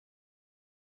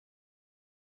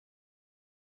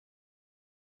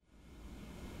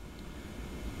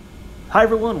Hi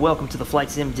everyone, welcome to the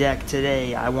Flight Sim Deck.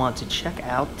 Today I want to check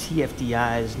out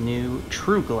TFDI's new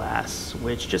True Glass,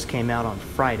 which just came out on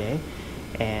Friday,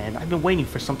 and I've been waiting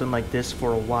for something like this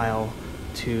for a while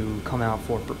to come out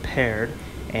for Prepared,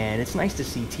 and it's nice to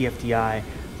see TFDI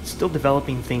still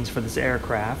developing things for this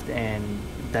aircraft and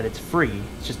that it's free.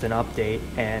 It's just an update,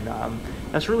 and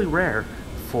that's really rare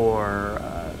for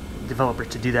developers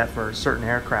to do that for certain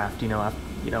aircraft.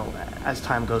 As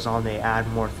time goes on, they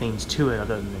add more things to it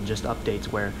other than just updates,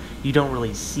 where you don't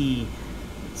really see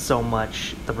so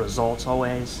much the results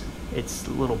always. It's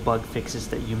little bug fixes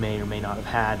that you may or may not have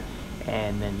had,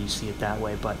 and then you see it that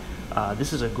way. But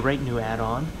this is a great new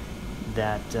add-on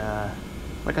that,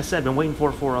 like I said, I've been waiting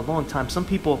for a long time. Some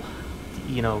people,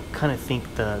 kind of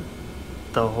think the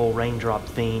whole raindrop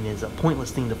thing is a pointless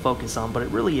thing to focus on, but it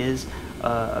really is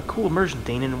a cool immersion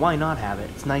thing, and why not have it?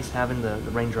 It's nice having the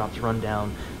raindrops run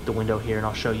down the window here, and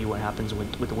I'll show you what happens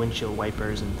with the windshield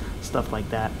wipers and stuff like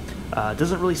that. It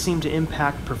doesn't really seem to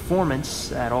impact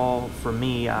performance at all for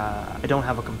me. I don't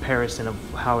have a comparison of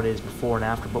how it is before and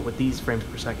after, but with these frames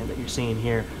per second that you're seeing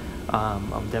here,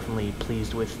 I'm definitely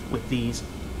pleased with these.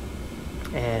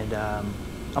 And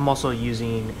I'm also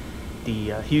using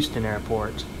the Houston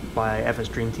airport by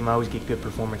FSDreamTeam. I always get good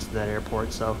performance to that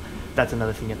airport, so that's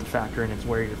another thing you have to factor in. It's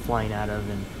where you're flying out of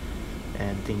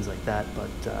and things like that. But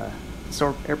this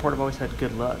airport I've always had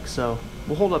good luck. So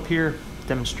we'll hold up here,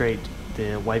 demonstrate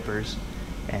the wipers,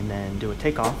 and then do a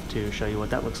takeoff to show you what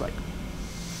that looks like.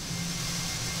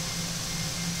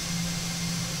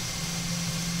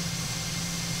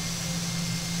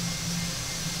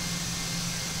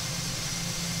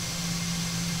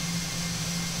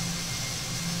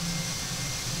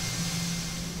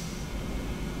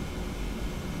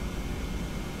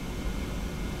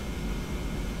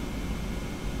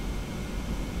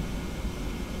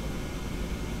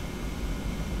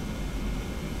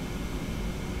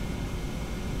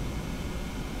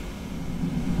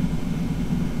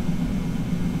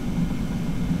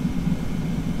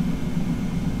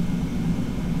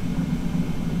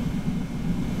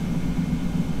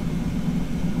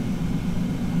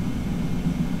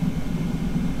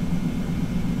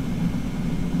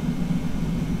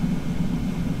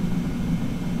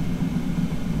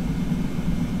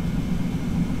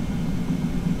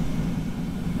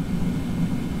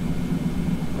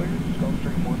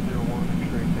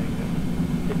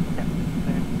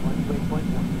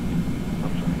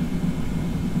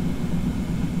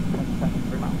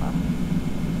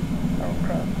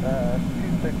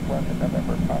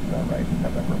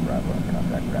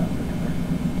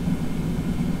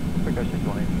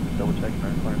 Double check our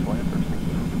clearance line first.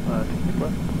 26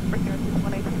 left. Frequency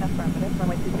 118 affirmative,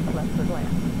 runway 26 left for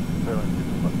land. Clearance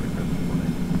 26 left, frequency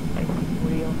 118.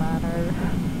 Real minor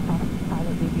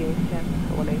pilot deviation.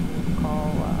 What they call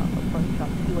approach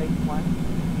on 281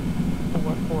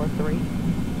 443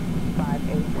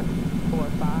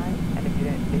 5845. And if you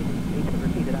didn't need to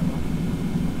repeat it, I will.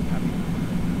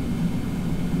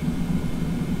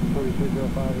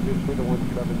 4205, reduce speed to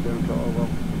 170 to all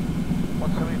well.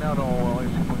 170 now to all well,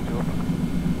 2.2 open.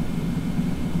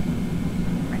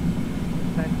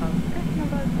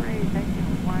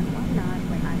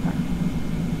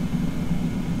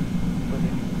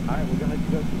 Alright, we're going to let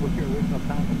you go with your original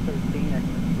time of 13. I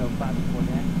can go 5 before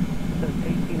that. It says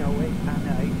 1808, time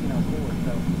now 1804.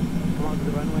 So come on to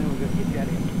the runway and we're going to get you out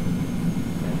of here.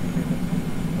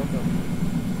 Go, go.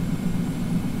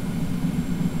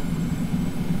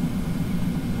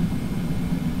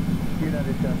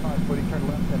 United 540, turn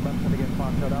left, and left to get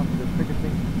clocked out for this frequency.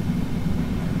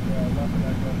 Yeah, left and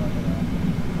right, left and right.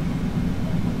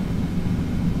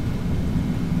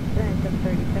 Then it's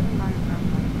 37 miles per hour.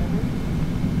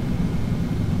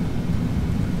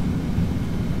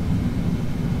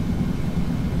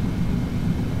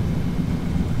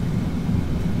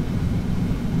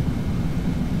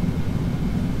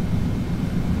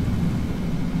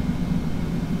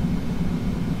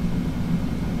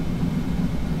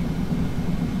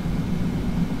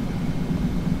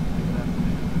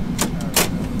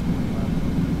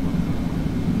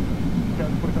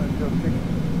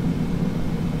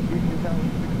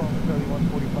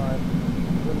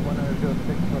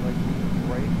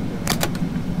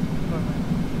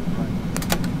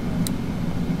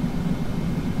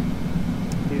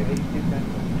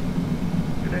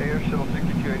 Good day, Air Shuttle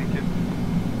 6282.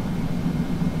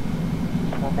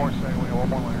 One more second, we got one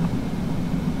more layer.